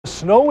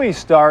snowy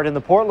start in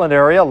the Portland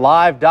area.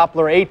 Live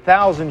Doppler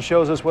 8000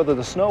 shows us whether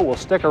the snow will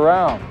stick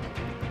around.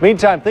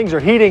 Meantime, things are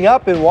heating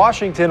up in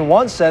Washington.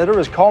 One senator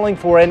is calling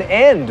for an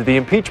end to the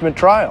impeachment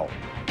trial.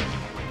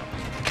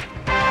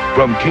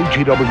 From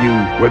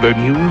KGW, where the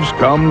news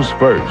comes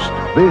first,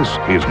 this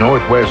is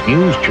Northwest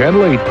News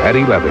Channel 8 at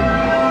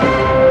 11.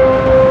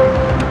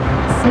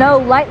 Snow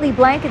lightly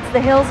blankets the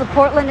hills of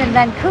Portland and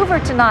Vancouver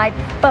tonight,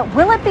 but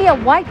will it be a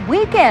white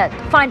weekend?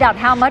 Find out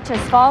how much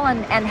has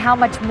fallen and how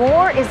much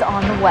more is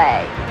on the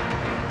way.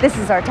 This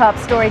is our top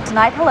story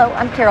tonight. Hello,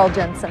 I'm Carol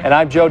Jensen. And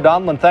I'm Joe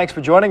Donlin. Thanks for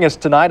joining us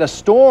tonight. A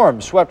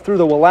storm swept through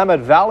the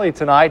Willamette Valley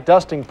tonight,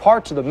 dusting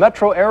parts of the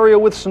metro area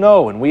with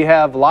snow. And we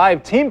have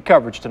live team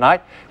coverage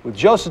tonight with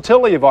Joe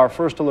Satilli of our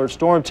First Alert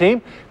Storm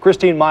team.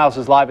 Christine Miles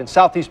is live in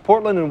Southeast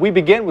Portland, and we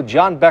begin with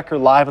John Becker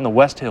live in the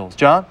West Hills.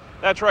 John?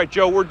 That's right,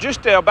 Joe. We're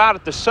just about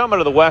at the summit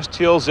of the West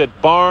Hills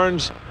at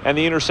Barnes and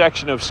the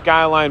intersection of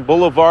Skyline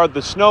Boulevard.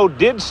 The snow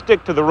did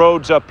stick to the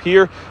roads up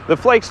here. The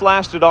flakes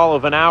lasted all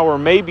of an hour,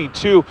 maybe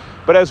two.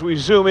 But as we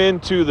zoom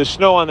into the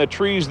snow on the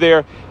trees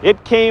there,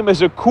 it came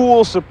as a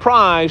cool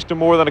surprise to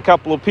more than a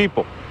couple of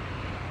people.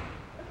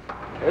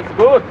 It's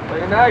good.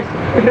 Very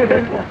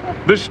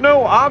nice. The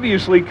snow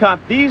obviously caught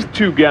these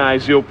two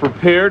guys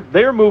ill-prepared.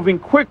 They're moving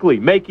quickly,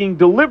 making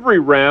delivery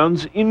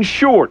rounds in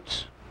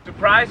shorts.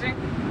 Surprising?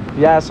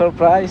 Yeah,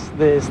 surprised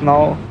the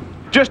snow.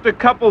 Just a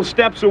couple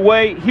steps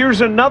away, here's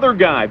another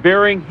guy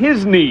bearing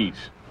his knees.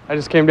 I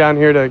just came down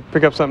here to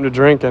pick up something to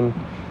drink, and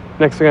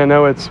next thing I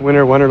know, it's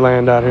winter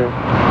wonderland out here.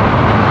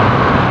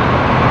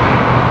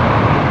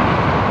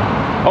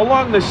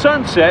 Along the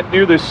Sunset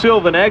near the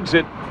Sylvan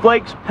exit,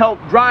 flakes pelt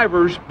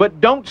drivers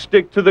but don't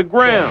stick to the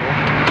ground.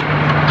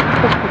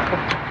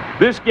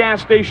 This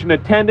gas station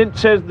attendant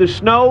says the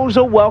snow's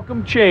a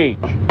welcome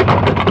change.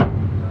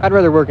 I'd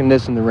rather work in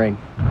this than the rain.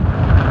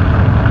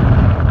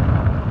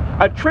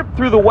 A trip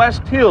through the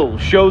West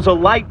Hills shows a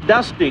light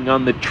dusting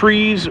on the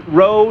trees,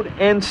 road,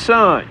 and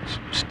signs.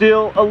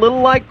 Still a little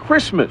like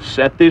Christmas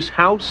at this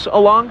house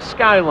along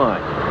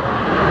Skyline.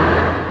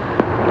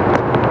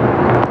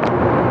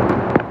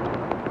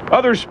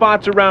 Other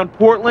spots around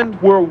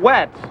Portland were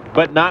wet,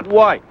 but not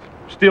white.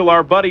 Still,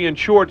 our buddy in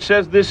shorts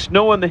says this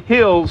snow in the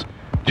hills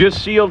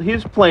just sealed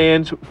his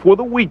plans for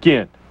the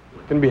weekend.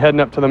 Gonna be heading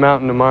up to the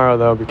mountain tomorrow,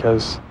 though,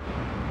 because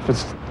if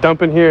it's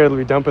dumping here, it'll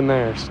be dumping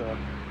there, so.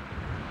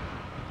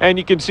 And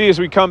you can see as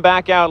we come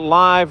back out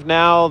live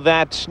now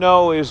that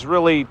snow is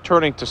really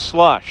turning to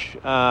slush.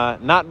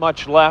 Not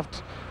much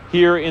left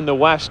here in the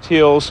West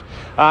Hills.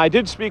 I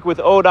did speak with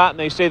ODOT, and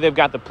they say they've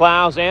got the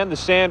plows and the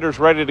sanders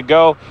ready to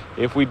go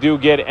if we do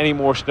get any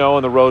more snow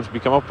and the roads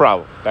become a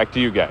problem. Back to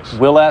you guys.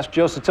 We'll ask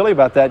Joe Satilli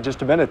about that in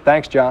just a minute.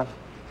 Thanks, John.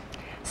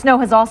 Snow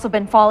has also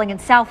been falling in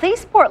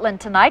Southeast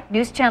Portland tonight.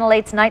 News Channel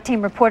 8's night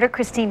team reporter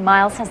Christine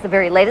Miles has the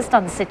very latest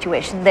on the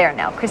situation there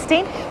now.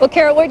 Christine? Well,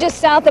 Carol, we're just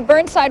south of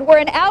Burnside, where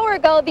an hour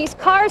ago these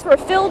cars were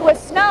filled with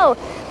snow,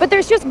 but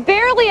there's just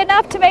barely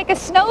enough to make a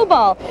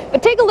snowball.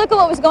 But take a look at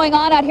what was going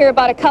on out here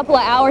about a couple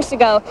of hours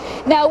ago.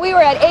 Now, we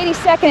were at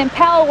 82nd and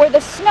Powell, where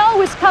the snow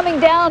was coming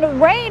down.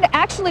 Rain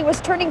actually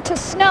was turning to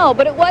snow,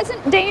 but it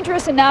wasn't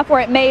dangerous enough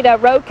where it made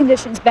road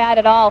conditions bad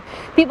at all.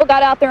 People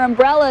got out their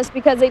umbrellas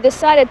because they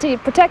decided to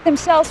protect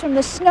themselves from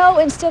the snow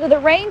instead of the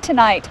rain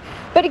tonight.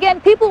 But again,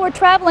 people were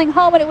traveling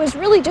home, and it was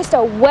really just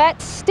a wet,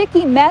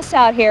 sticky mess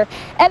out here.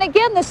 And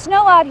again, the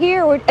snow out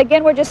here,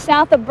 we're just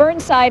south of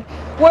Burnside,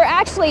 where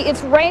actually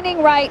it's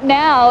raining right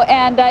now,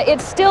 and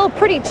it's still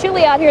pretty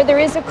chilly out here. There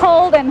is a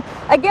cold, and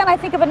again, I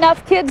think if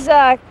enough kids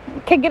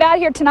can get out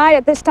here tonight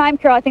at this time,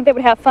 Carol, I think they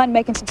would have fun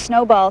making some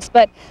snowballs.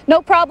 But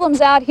no problems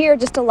out here,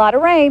 just a lot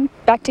of rain.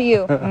 Back to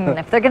you.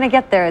 If they're going to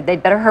get there,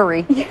 they'd better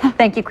hurry. Yeah.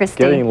 Thank you,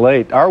 Christine. Getting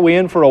late. Are we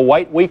in for a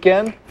white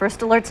weekend?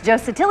 First Alert's Joe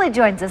Satilli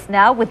joins us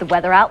now with the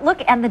weather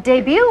outlook and the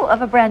debut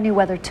of a brand new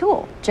weather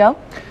tool. Joe?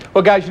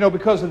 Well, guys, you know,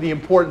 because of the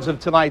importance of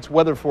tonight's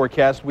weather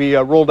forecast, we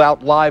rolled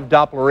out live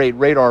Doppler 8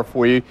 radar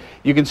for you.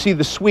 You can see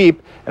the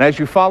sweep, and as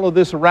you follow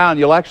this around,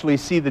 you'll actually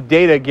see the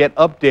data get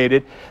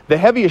updated. The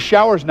heaviest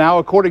showers now,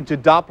 according to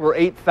Doppler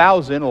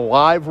 8000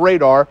 live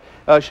radar,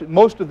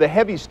 most of the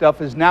heavy stuff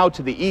is now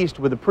to the east,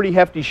 with a pretty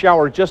hefty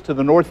shower just to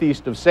the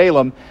northeast of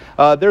Salem.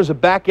 There's a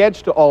back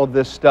edge to all of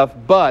this stuff,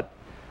 but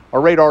our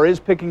radar is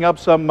picking up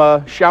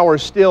some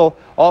showers still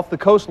off the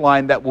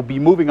coastline that will be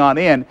moving on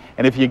in.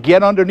 And if you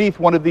get underneath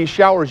one of these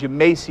showers, you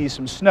may see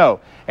some snow.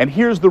 And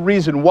here's the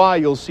reason why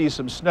you'll see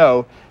some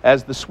snow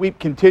as the sweep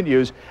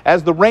continues.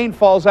 As the rain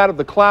falls out of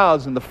the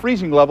clouds, and the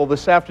freezing level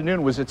this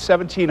afternoon was at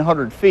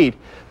 1,700 feet,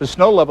 the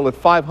snow level at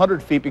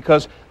 500 feet,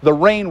 because the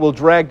rain will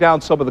drag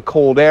down some of the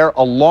cold air.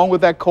 Along with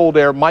that cold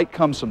air might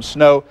come some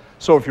snow.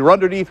 So if you're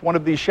underneath one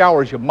of these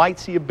showers, you might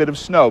see a bit of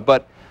snow,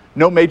 but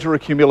no major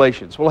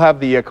accumulations. We'll have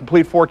the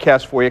complete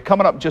forecast for you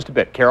coming up in just a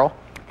bit. Carol?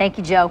 Thank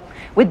you, Joe.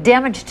 With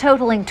damage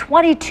totaling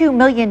 $22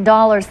 million,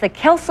 the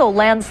Kelso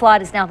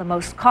landslide is now the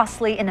most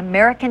costly in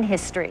American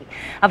history.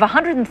 Of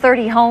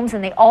 130 homes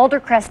in the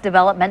Aldercrest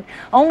development,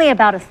 only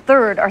about a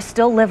third are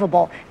still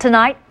livable.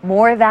 Tonight,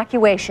 more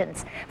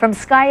evacuations. From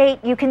Sky 8,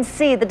 you can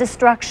see the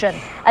destruction.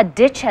 A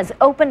ditch has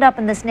opened up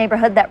in this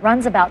neighborhood that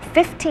runs about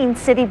 15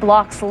 city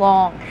blocks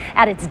long.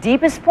 At its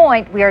deepest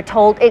point, we are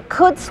told it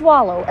could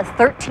swallow a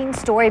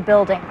 13-story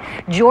building.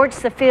 George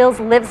Safils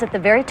lives at the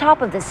very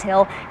top of this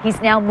hill.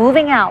 He's now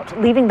moving out,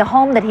 leaving the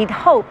home that he'd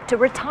hoped to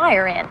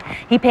retire in.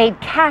 He paid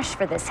cash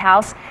for this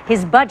house.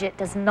 His budget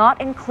does not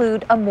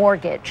include a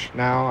mortgage.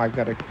 Now I've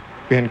got to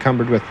be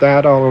encumbered with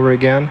that all over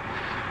again,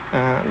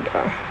 and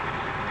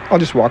I'll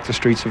just walk the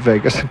streets of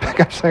Vegas and pick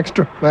up some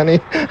extra money.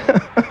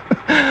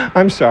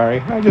 I'm sorry.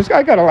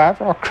 I gotta laugh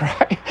or I'll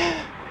cry.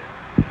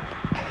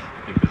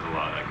 I think there's a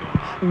lot of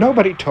that going on.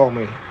 Nobody told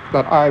me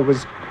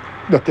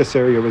that this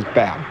area was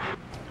bad.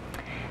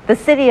 The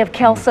city of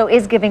Kelso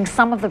is giving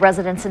some of the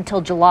residents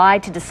until July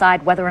to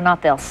decide whether or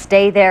not they'll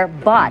stay there,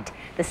 but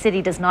the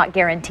city does not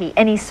guarantee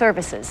any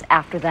services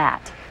after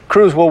that.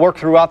 Crews will work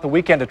throughout the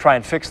weekend to try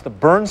and fix the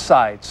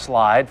Burnside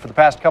slide. For the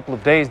past couple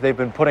of days, they've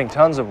been putting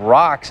tons of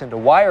rocks into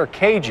wire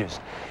cages.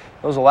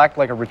 Those will act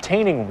like a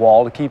retaining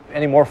wall to keep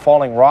any more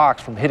falling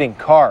rocks from hitting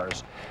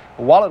cars.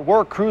 While at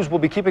work, crews will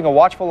be keeping a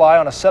watchful eye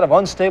on a set of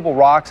unstable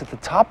rocks at the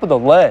top of the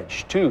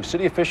ledge, too.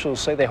 City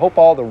officials say they hope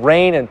all the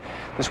rain and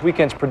this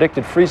weekend's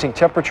predicted freezing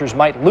temperatures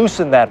might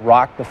loosen that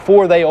rock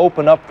before they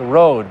open up the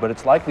road, but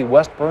it's likely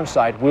West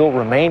Burnside will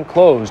remain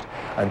closed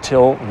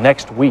until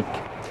next week.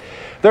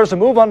 There's a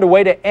move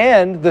underway to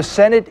end the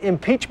Senate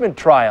impeachment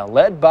trial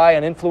led by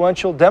an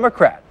influential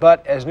Democrat.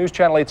 But as News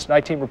Channel 8's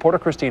night team reporter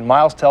Christine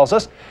Miles tells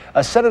us,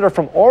 a senator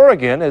from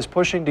Oregon is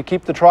pushing to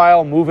keep the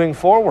trial moving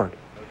forward.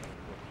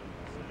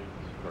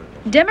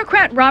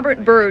 Democrat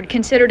Robert Byrd,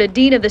 considered a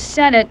dean of the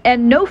Senate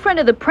and no friend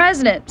of the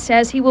president,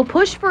 says he will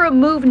push for a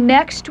move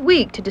next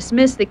week to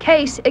dismiss the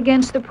case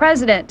against the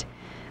president.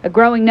 A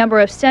growing number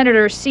of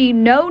senators see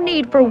no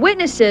need for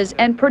witnesses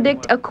and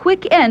predict a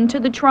quick end to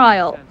the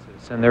trial.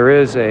 And there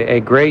is a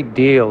great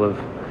deal of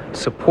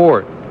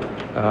support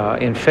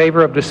in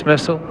favor of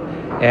dismissal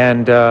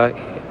and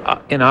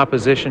in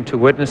opposition to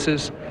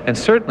witnesses, and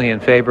certainly in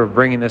favor of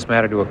bringing this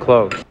matter to a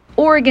close.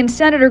 Oregon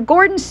Senator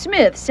Gordon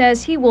Smith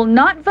says he will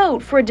not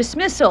vote for a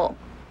dismissal.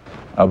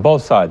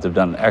 Both sides have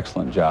done an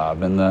excellent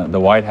job, and the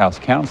White House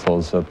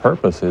counsel's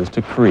purpose is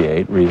to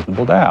create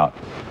reasonable doubt.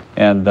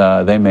 And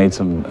they made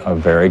a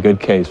very good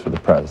case for the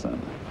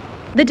president.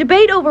 The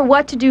debate over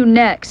what to do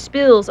next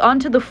spills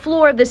onto the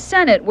floor of the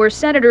Senate, where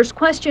senators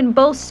question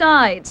both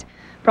sides.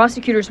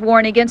 Prosecutors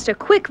warn against a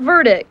quick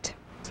verdict.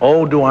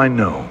 Oh, do I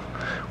know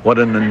what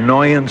an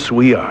annoyance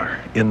we are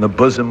in the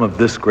bosom of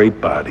this great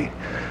body.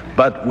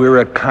 But we're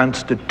a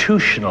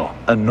constitutional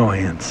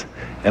annoyance,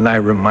 and I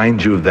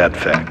remind you of that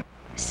fact.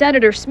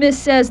 Senator Smith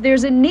says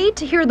there's a need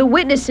to hear the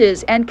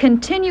witnesses and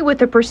continue with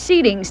the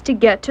proceedings to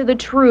get to the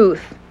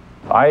truth.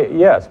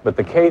 Yes, but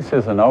the case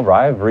isn't over.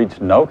 I have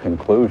reached no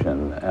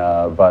conclusion,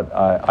 but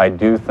I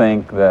do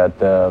think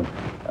that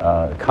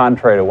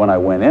contrary to when I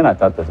went in, I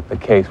thought that the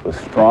case was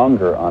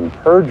stronger on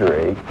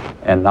perjury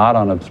and not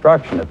on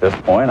obstruction. At this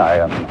point,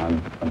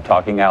 I'm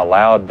talking out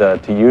loud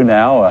to you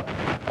now.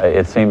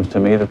 It seems to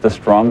me that the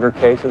stronger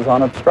case is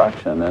on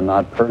obstruction and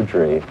not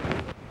perjury.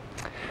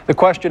 The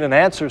question and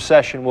answer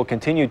session will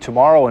continue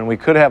tomorrow, and we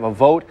could have a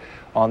vote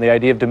on the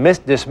idea of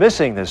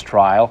dismissing this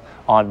trial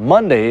on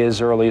Monday, as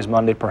early as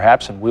Monday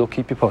perhaps, and we'll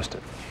keep you posted.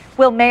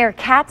 Will Mayor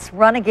Katz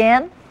run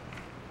again?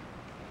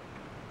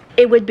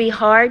 It would be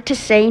hard to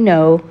say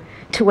no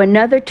to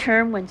another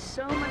term when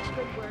so much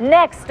good work.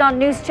 Next on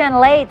News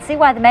Channel 8, see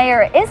why the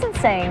mayor isn't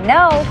saying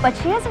no, but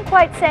she isn't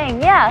quite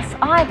saying yes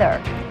either.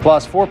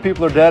 Plus, 4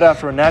 people are dead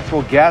after a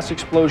natural gas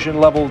explosion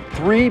leveled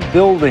 3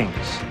 buildings.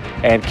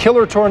 And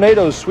killer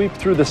tornadoes sweep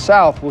through the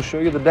south. We'll show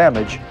you the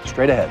damage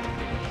straight ahead.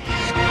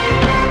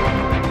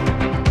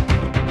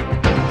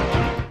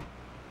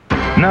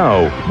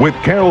 Now, with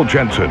Carol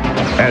Jensen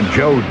and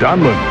Joe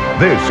Donlin,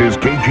 this is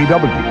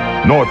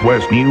KGW,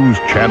 Northwest News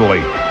Channel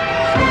 8.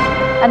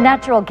 A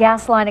natural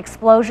gas line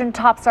explosion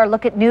tops our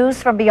look at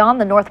news from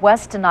beyond the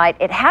Northwest tonight.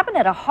 It happened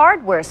at a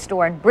hardware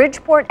store in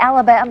Bridgeport,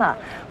 Alabama.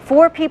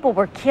 4 people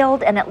were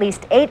killed and at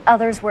least 8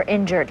 others were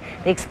injured.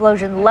 The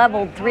explosion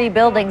leveled 3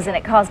 buildings and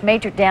it caused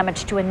major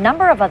damage to a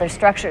number of other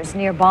structures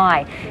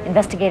nearby.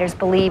 Investigators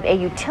believe a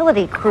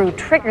utility crew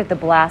triggered the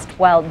blast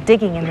while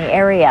digging in the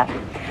area.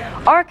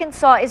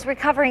 Arkansas is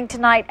recovering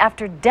tonight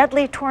after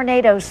deadly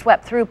tornadoes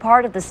swept through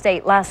part of the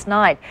state last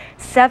night.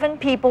 7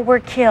 people were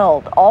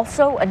killed.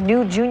 Also, a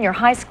new junior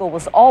high school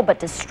was all but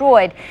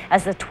destroyed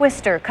as the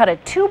twister cut a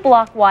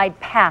 2-block-wide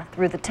path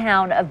through the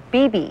town of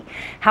Beebe.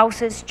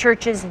 Houses,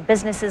 churches, and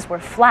businesses were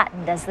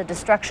flattened as the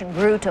destruction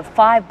grew to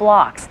 5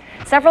 blocks.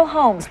 Several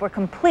homes were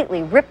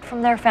completely ripped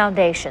from their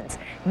foundations.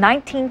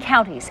 19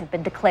 counties have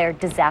been declared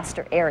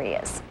disaster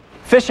areas.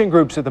 Fishing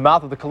groups at the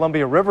mouth of the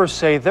Columbia River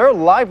say their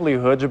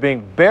livelihoods are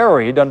being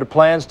buried under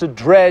plans to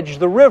dredge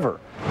the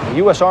river. The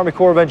U.S. Army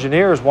Corps of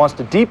Engineers wants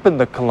to deepen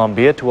the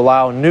Columbia to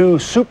allow new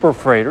super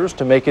freighters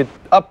to make it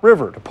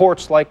upriver to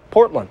ports like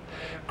Portland.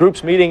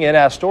 Groups meeting in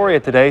Astoria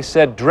today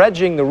said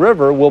dredging the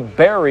river will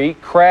bury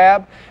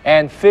crab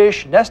and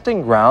fish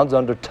nesting grounds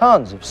under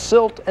tons of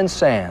silt and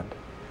sand.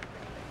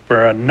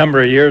 For a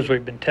number of years,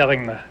 we've been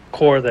telling the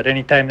Corps that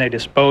anytime they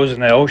dispose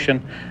in the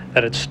ocean,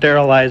 that it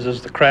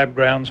sterilizes the crab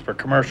grounds for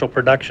commercial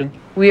production.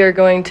 We are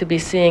going to be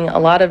seeing a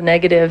lot of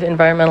negative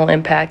environmental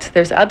impacts.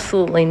 There's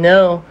absolutely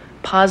no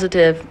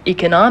positive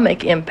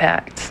economic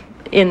impacts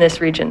in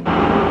this region.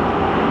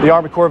 The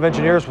Army Corps of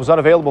Engineers was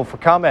unavailable for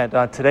comment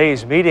on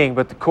today's meeting,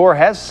 but the Corps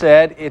has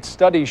said its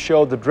studies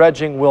show the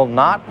dredging will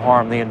not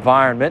harm the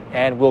environment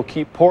and will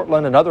keep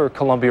Portland and other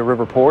Columbia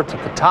River ports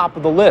at the top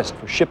of the list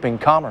for shipping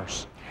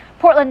commerce.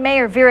 Portland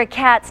Mayor Vera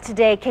Katz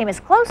today came as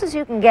close as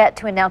you can get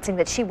to announcing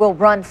that she will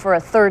run for a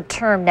third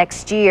term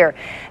next year.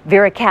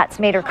 Vera Katz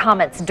made her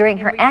comments during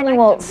her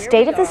annual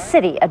State of the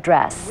City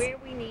address. Where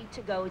we need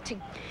to go to,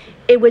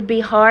 it would be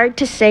hard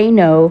to say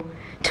no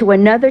to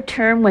another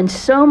term when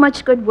so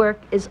much good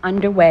work is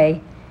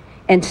underway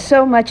and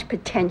so much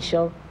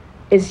potential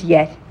is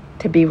yet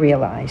to be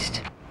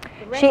realized.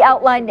 She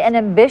outlined an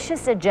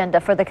ambitious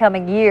agenda for the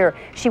coming year.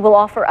 She will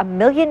offer $1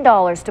 million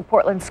to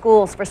Portland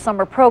schools for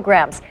summer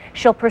programs.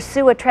 She'll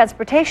pursue a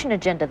transportation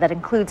agenda that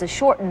includes a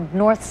shortened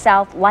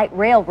north-south light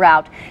rail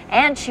route,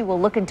 and she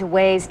will look into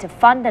ways to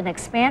fund an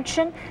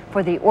expansion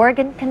for the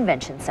Oregon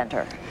Convention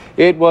Center.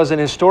 It was an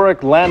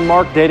historic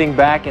landmark dating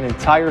back an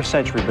entire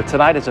century, but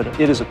tonight it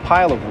is a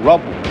pile of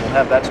rubble. We'll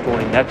have that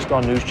story next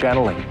on News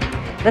Channel 8.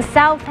 The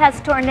South has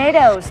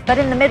tornadoes, but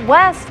in the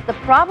Midwest, the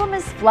problem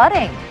is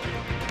flooding.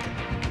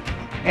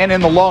 And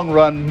in the long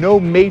run, no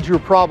major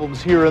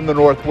problems here in the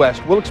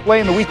Northwest. We'll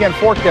explain the weekend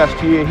forecast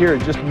to you here in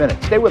just a minute.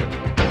 Stay with us.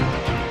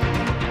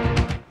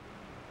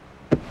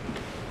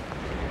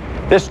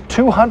 This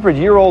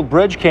 200-year-old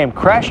bridge came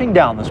crashing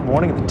down this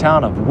morning at the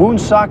town of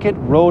Woonsocket,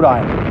 Rhode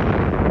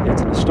Island.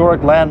 It's an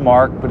historic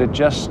landmark, but it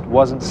just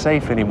wasn't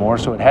safe anymore,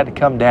 so it had to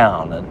come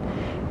down. And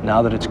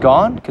now that it's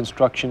gone,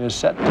 construction is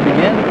set to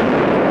begin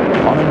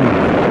on a new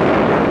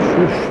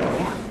one.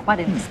 Quite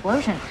an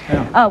explosion.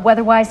 Yeah.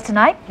 Weather-wise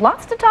tonight,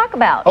 lots to talk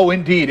about. Oh,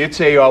 indeed. It's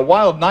a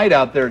wild night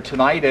out there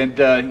tonight,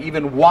 and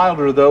even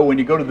wilder, though, when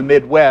you go to the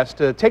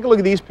Midwest. Take a look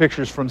at these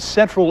pictures from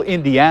central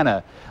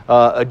Indiana.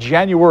 A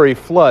January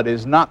flood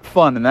is not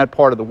fun in that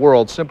part of the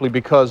world simply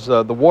because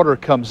the water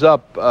comes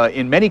up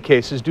in many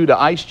cases due to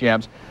ice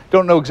jams.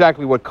 Don't know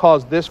exactly what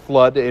caused this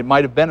flood. It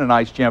might have been an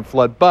ice jam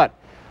flood, but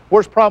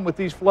worst problem with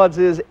these floods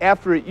is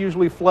after it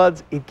usually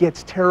floods, it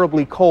gets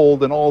terribly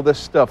cold and all this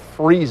stuff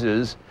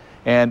freezes.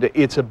 And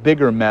it's a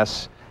bigger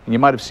mess. And you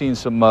might have seen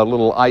some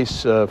little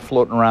ice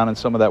floating around in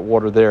some of that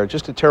water there.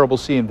 Just a terrible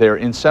scene there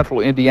in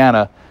central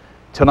Indiana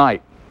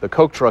tonight. The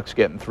Coke truck's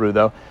getting through,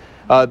 though.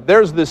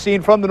 There's the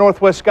scene from the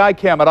Northwest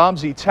Skycam at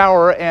OMSI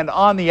Tower. And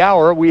on the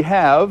hour, we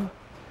have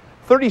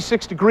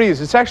 36 degrees.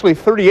 It's actually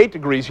 38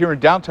 degrees here in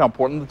downtown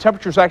Portland. The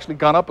temperature's actually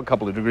gone up a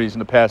couple of degrees in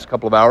the past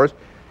couple of hours.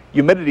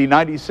 Humidity,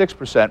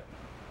 96%.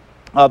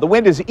 The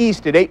wind is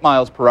east at 8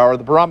 miles per hour.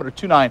 The barometer,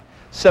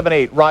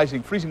 2978,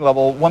 rising. Freezing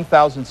level,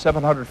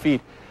 1,700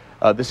 feet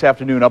this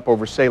afternoon up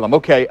over Salem.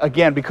 Okay,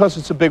 again, because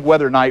it's a big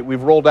weather night,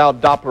 we've rolled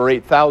out Doppler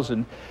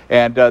 8000.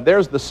 And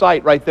there's the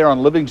site right there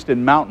on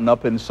Livingston Mountain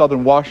up in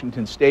southern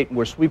Washington State. And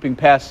we're sweeping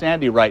past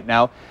Sandy right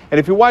now. And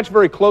if you watch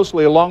very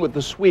closely along with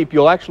the sweep,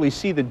 you'll actually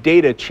see the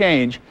data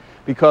change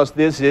because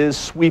this is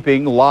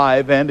sweeping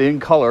live and in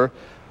color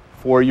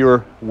for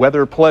your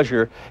weather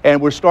pleasure.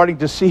 And we're starting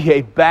to see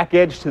a back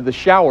edge to the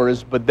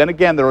showers, but then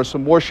again, there are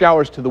some more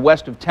showers to the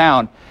west of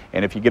town.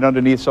 And if you get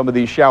underneath some of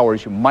these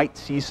showers, you might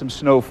see some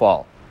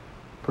snowfall.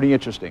 Pretty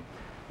interesting.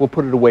 We'll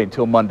put it away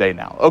until Monday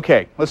now.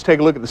 Okay, let's take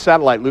a look at the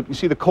satellite loop. You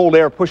see the cold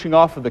air pushing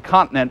off of the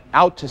continent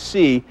out to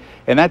sea,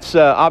 and that's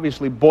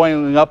obviously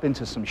boiling up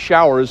into some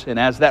showers. And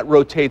as that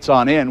rotates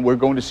on in, we're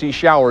going to see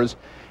showers.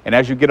 And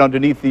as you get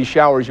underneath these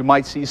showers, you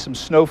might see some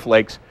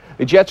snowflakes.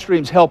 The jet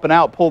stream's helping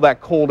out, pull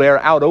that cold air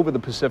out over the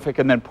Pacific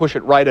and then push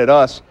it right at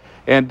us.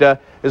 And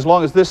as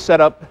long as this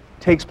setup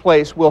takes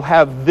place, we'll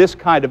have this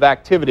kind of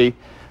activity.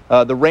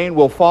 The rain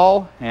will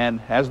fall, and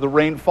as the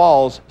rain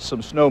falls,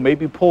 some snow may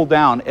be pulled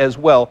down as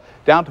well,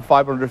 down to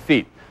 500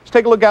 feet. Let's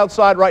take a look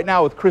outside right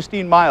now with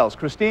Christine Miles.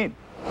 Christine.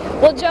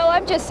 Well, Joe,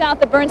 I'm just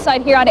south of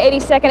Burnside here on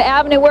 82nd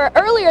Avenue, where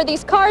earlier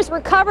these cars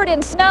were covered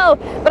in snow,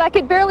 but I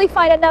could barely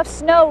find enough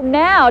snow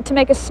now to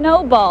make a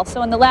snowball.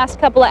 So in the last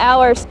couple of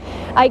hours,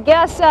 I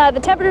guess the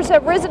temperatures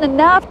have risen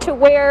enough to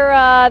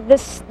where the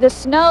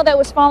snow that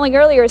was falling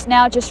earlier is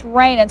now just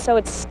rain. And so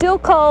it's still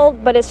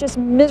cold, but it's just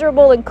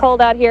miserable and cold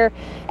out here.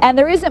 And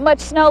there isn't much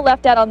snow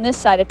left out on this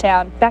side of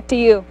town. Back to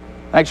you.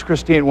 Thanks,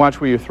 Christine.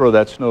 Watch where you throw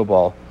that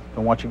snowball.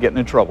 Don't want you getting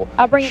in trouble.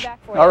 I'll bring it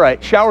back for you. All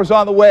right, showers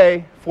on the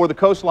way for the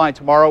coastline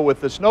tomorrow with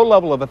the snow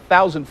level of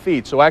 1,000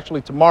 feet. So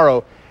actually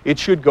tomorrow it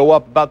should go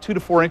up about 2 to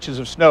 4 inches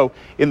of snow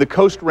in the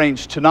coast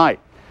range tonight.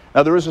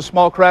 Now there is a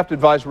small craft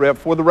advisory up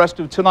for the rest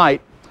of tonight.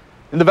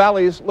 In the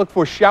valleys, look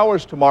for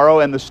showers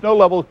tomorrow, and the snow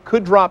level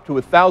could drop to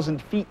 1,000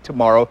 feet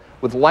tomorrow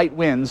with light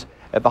winds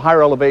at the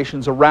higher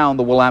elevations around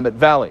the Willamette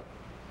Valley.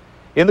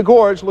 In the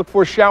gorge, look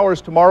for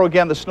showers tomorrow.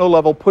 Again, the snow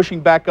level pushing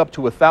back up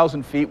to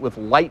 1,000 feet with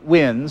light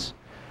winds.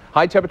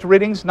 High temperature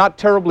readings, not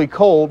terribly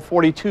cold.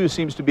 42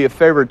 seems to be a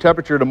favorite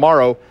temperature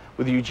tomorrow,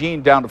 with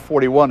Eugene down to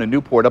 41 and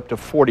Newport up to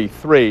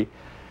 43.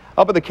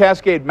 Up in the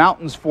Cascade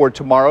Mountains for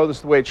tomorrow, this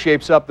is the way it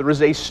shapes up. There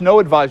is a snow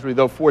advisory,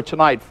 though, for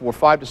tonight, for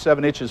 5 to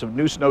 7 inches of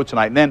new snow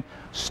tonight, and then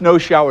snow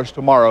showers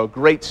tomorrow.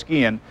 Great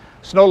skiing.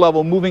 Snow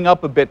level moving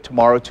up a bit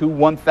tomorrow to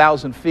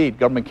 1,000 feet.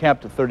 Government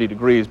camp to 30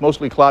 degrees.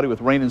 Mostly cloudy with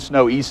rain and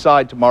snow east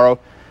side tomorrow.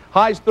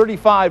 Highs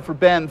 35 for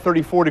Bend,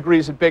 34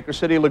 degrees at Baker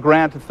City,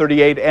 LeGrand to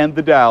 38, and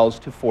the Dalles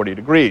to 40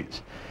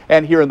 degrees.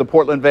 And here in the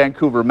Portland,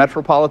 Vancouver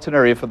metropolitan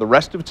area for the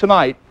rest of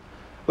tonight,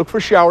 look for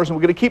showers, and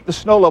we're going to keep the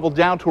snow level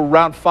down to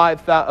around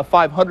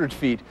 500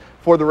 feet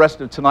for the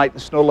rest of tonight. The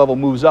snow level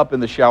moves up in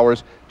the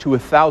showers to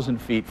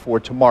 1,000 feet for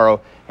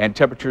tomorrow, and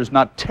temperatures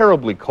not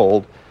terribly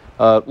cold.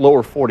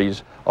 Lower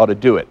 40s ought to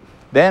do it.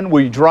 Then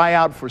we dry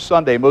out for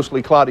Sunday,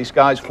 mostly cloudy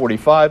skies,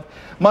 45.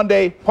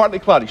 Monday, partly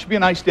cloudy. Should be a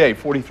nice day,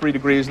 43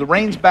 degrees. The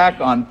rain's back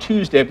on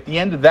Tuesday, but the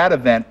end of that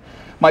event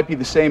might be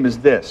the same as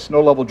this.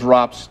 Snow level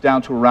drops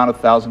down to around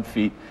 1,000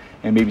 feet,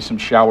 and maybe some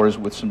showers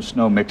with some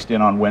snow mixed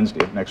in on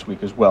Wednesday of next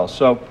week as well.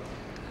 So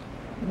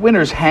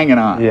winter's hanging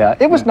on. Yeah,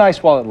 it was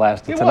nice while it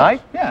lasted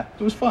tonight. Yeah,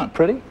 it was fun.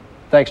 Pretty.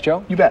 Thanks,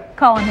 Joe. You bet.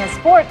 Calling his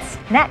sports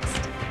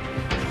next.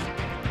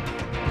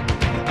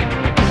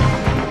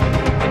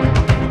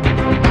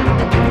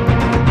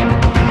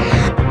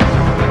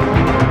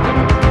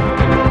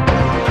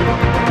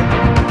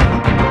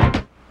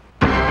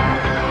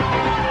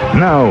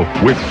 Now,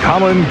 with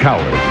Colin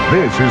Coward,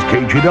 this is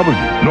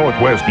KGW,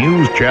 Northwest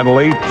News Channel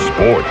 8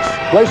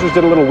 Sports. Blazers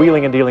did a little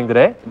wheeling and dealing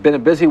today. Been a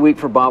busy week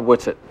for Bob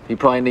Whitsitt. He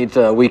probably needs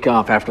a week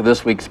off after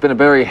this week. It's been a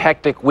very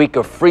hectic week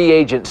of free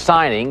agent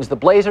signings. The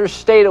Blazers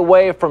stayed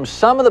away from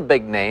some of the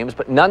big names,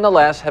 but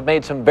nonetheless have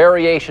made some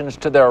variations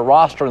to their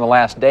roster in the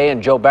last day,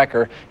 and Joe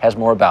Becker has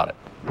more about it.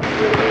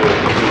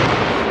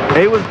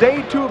 It was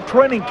day 2 of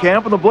training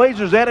camp, and the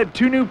Blazers added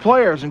 2 new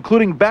players,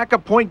 including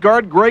backup point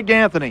guard Greg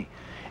Anthony.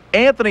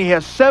 Anthony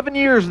has 7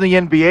 years in the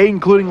NBA,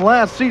 including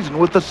last season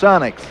with the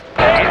Sonics.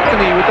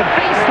 Anthony with the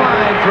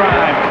baseline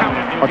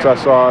drive. Once I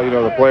saw,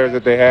 the players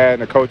that they had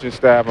and the coaching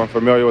staff, I'm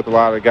familiar with a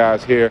lot of the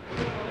guys here,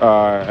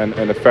 and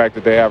the fact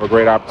that they have a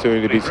great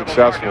opportunity to be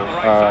successful,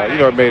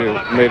 it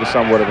made it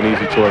somewhat of an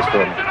easy choice for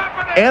me.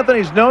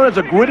 Anthony's known as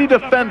a gritty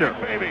defender,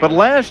 but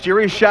last year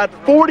he shot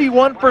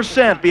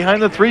 41% behind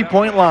the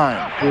three-point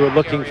line. We were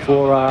looking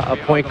for a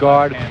point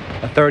guard,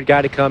 a third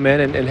guy to come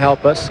in and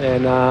help us,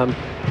 and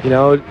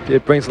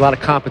it brings a lot of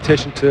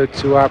competition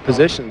to our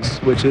positions,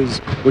 which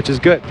is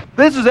good.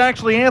 This is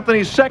actually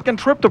Anthony's second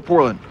trip to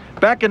Portland.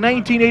 Back in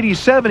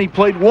 1987, he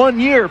played 1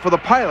 year for the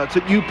Pilots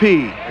at UP.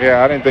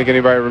 Yeah, I didn't think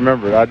anybody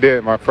remembered. I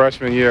did. My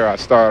freshman year, I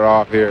started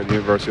off here at the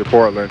University of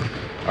Portland.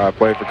 I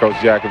played for Coach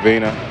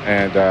Jacobina,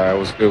 and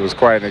it was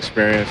quite an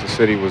experience. The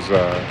city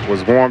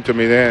was warm to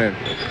me then,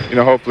 and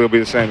hopefully it'll be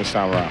the same this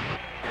time around.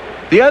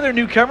 The other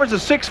newcomer is a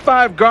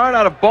 6'5" guard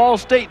out of Ball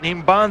State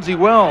named Bonzi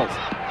Wells.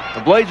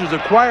 The Blazers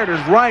acquired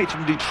his rights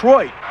from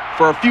Detroit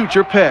for a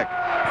future pick.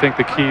 I think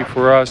the key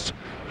for us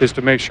is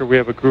to make sure we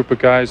have a group of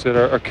guys that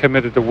are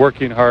committed to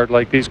working hard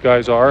like these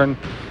guys are, and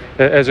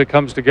as it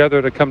comes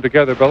together, to come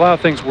together. But a lot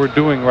of things we're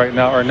doing right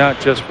now are not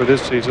just for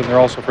this season, they're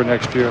also for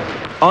next year.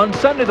 On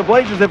Sunday, the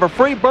Blazers have a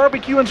free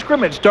barbecue and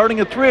scrimmage starting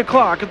at 3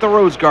 o'clock at the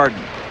Rose Garden.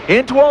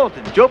 In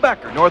Tualatin, Joe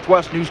Becker,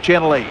 Northwest News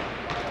Channel 8.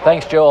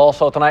 Thanks, Joe.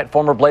 Also tonight,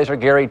 former Blazer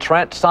Gary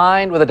Trent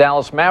signed with the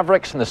Dallas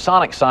Mavericks, and the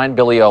Sonics signed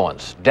Billy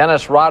Owens.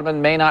 Dennis Rodman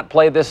may not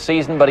play this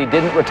season, but he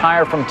didn't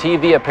retire from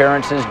TV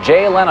appearances.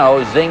 Jay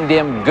Leno zinged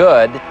him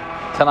good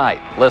tonight.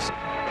 Listen.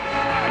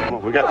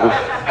 We got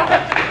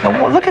this.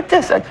 No, look at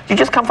this. You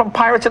just come from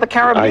Pirates of the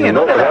Caribbean.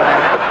 Look at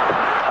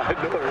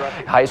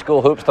that. High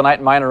school hoops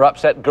tonight, minor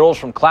upset. Girls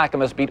from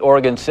Clackamas beat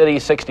Oregon City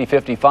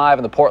 60-55,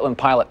 and the Portland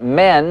Pilot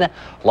men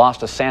lost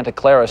to Santa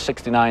Clara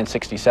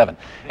 69-67.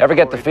 Ever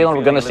get the feeling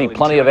we're going to see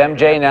plenty of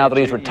MJ now that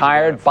he's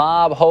retired?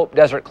 Bob Hope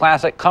Desert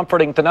Classic,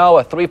 comforting to know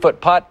a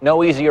 3-foot putt,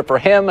 no easier for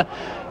him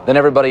than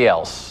everybody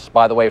else.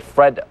 By the way,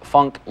 Fred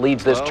Funk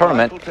leads this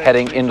tournament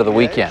heading into the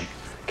weekend.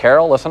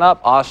 Carol, listen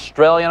up.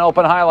 Australian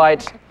Open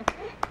highlights.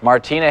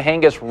 Martina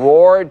Hingis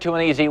roared to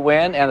an easy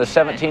win, and the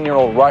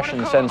 17-year-old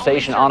Russian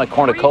sensation Anna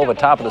Kournikova,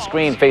 top of the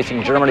screen,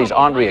 facing Germany's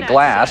Andrea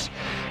Glass.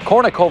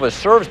 Kournikova's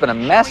serve's been a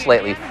mess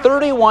lately.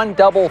 31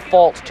 double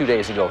faults 2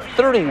 days ago.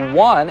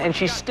 31, and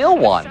she still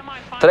won.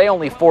 Today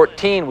only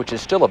 14, which is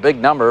still a big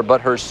number,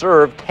 but her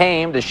serve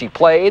tamed as she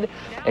played,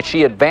 and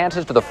she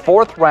advances to the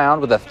 4th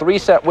round with a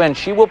 3-set win.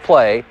 She will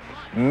play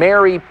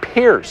Mary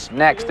Pierce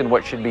next in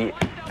what should be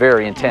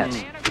very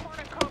intense.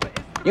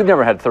 You've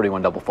never had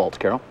 31 double faults,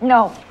 Carol?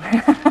 No.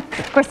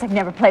 Of course, I've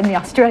never played in the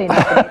Australian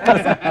Open.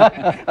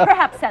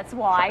 Perhaps that's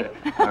why.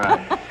 All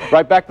right.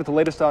 Right back with the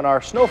latest on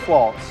our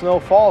snowfall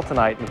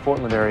tonight in the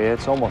Portland area.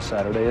 It's almost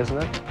Saturday, isn't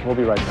it? We'll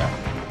be right back.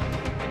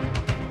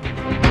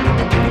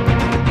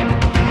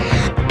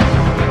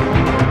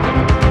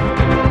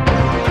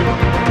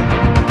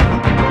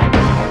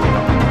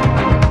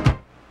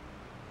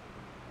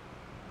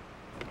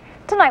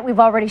 tonight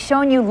we've already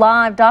shown you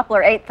live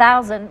Doppler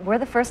 8000. We're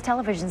the first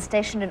television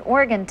station in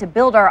Oregon to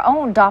build our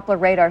own Doppler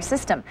radar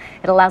system.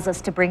 It allows us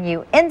to bring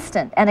you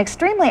instant and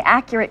extremely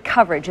accurate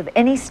coverage of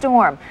any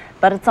storm.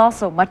 But it's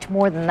also much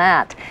more than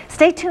that.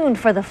 Stay tuned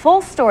for the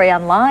full story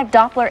on live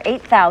Doppler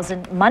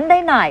 8000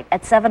 Monday night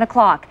at 7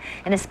 o'clock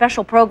in a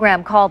special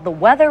program called The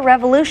Weather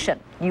Revolution.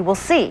 You will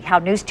see how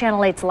News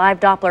Channel 8's live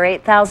Doppler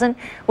 8000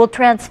 will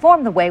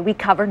transform the way we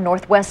cover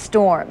Northwest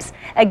storms.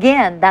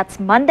 Again, that's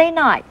Monday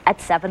night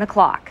at 7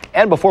 o'clock.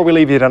 And before we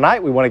leave you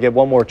tonight, we want to get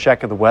one more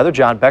check of the weather.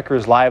 John Becker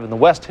is live in the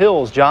West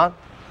Hills. John?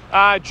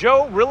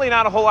 Joe, really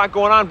not a whole lot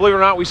going on. Believe it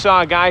or not, we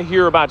saw a guy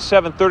here about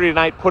 7:30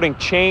 tonight putting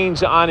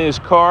chains on his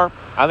car.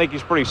 I think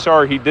he's pretty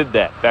sorry he did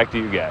that. Back to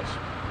you guys.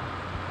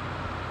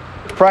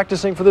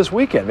 Practicing for this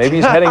weekend. Maybe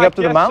he's heading up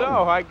to the mountain.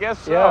 I guess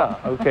so.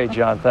 Yeah. Okay,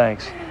 John,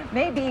 thanks.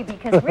 Maybe,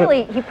 because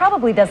really, he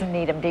probably doesn't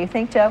need him. Do you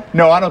think, Joe?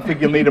 No, I don't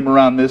think you'll need them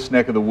around this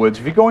neck of the woods.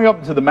 If you're going up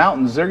into the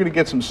mountains, they're going to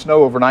get some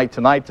snow overnight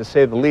tonight, to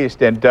say the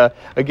least. And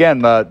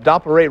again,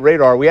 Doppler 8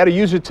 radar, we had to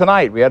use it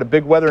tonight. We had a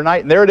big weather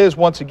night, and there it is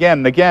once again.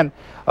 And again,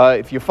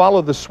 if you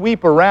follow the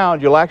sweep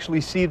around, you'll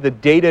actually see the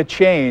data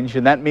change,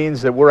 and that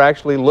means that we're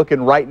actually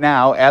looking right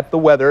now at the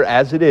weather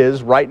as it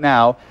is right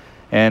now.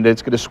 And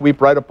it's going to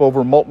sweep right up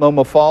over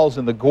Multnomah Falls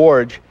in the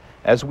gorge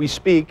as we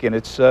speak, and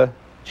it's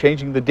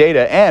changing the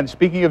data. And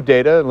speaking of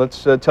data,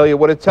 let's tell you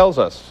what it tells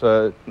us.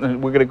 We're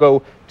going to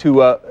go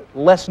to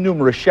less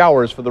numerous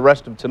showers for the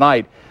rest of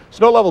tonight.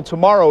 Snow level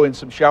tomorrow in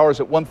some showers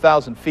at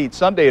 1,000 feet.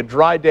 Sunday, a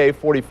dry day,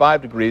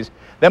 45 degrees.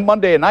 Then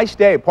Monday, a nice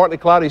day, partly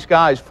cloudy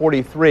skies,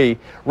 43.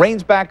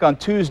 Rains back on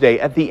Tuesday.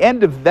 At the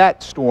end of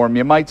that storm,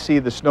 you might see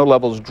the snow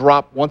levels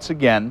drop once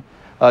again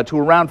to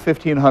around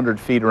 1,500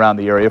 feet around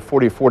the area,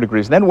 44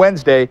 degrees. And then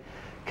Wednesday,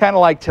 kind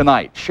of like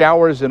tonight,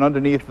 showers, and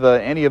underneath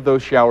any of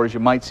those showers, you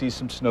might see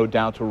some snow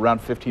down to around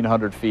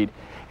 1,500 feet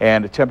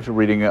and a temperature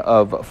reading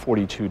of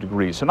 42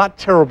 degrees. So not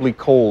terribly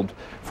cold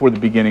for the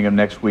beginning of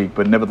next week,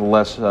 but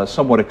nevertheless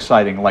somewhat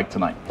exciting like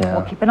tonight. Yeah.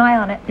 We'll keep an eye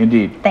on it.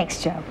 Indeed.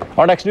 Thanks, Joe.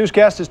 Our next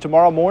newscast is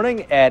tomorrow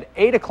morning at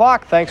 8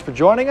 o'clock. Thanks for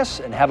joining us,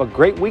 and have a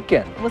great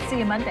weekend. We'll see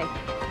you Monday.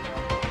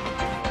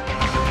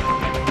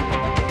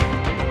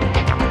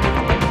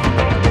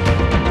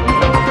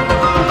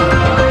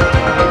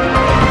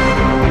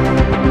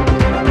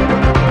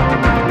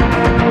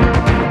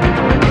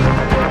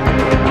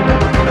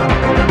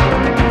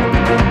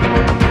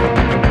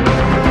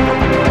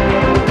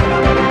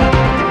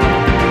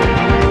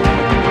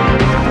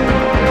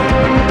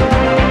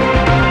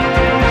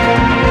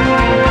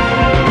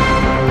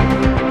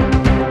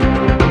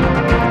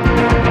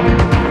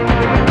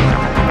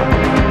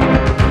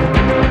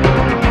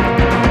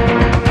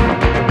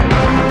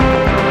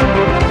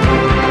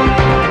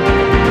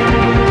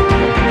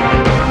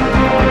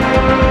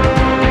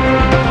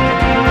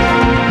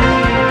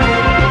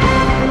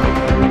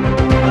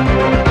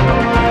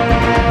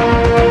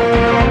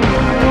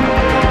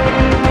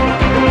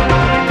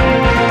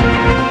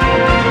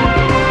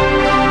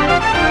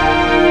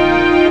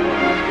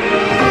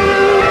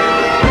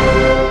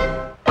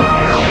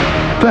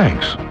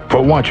 Thanks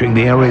for watching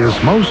the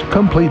area's most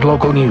complete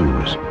local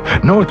news.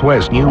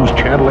 Northwest News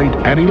Channel 8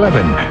 and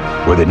 11,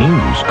 where the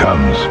news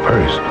comes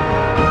first.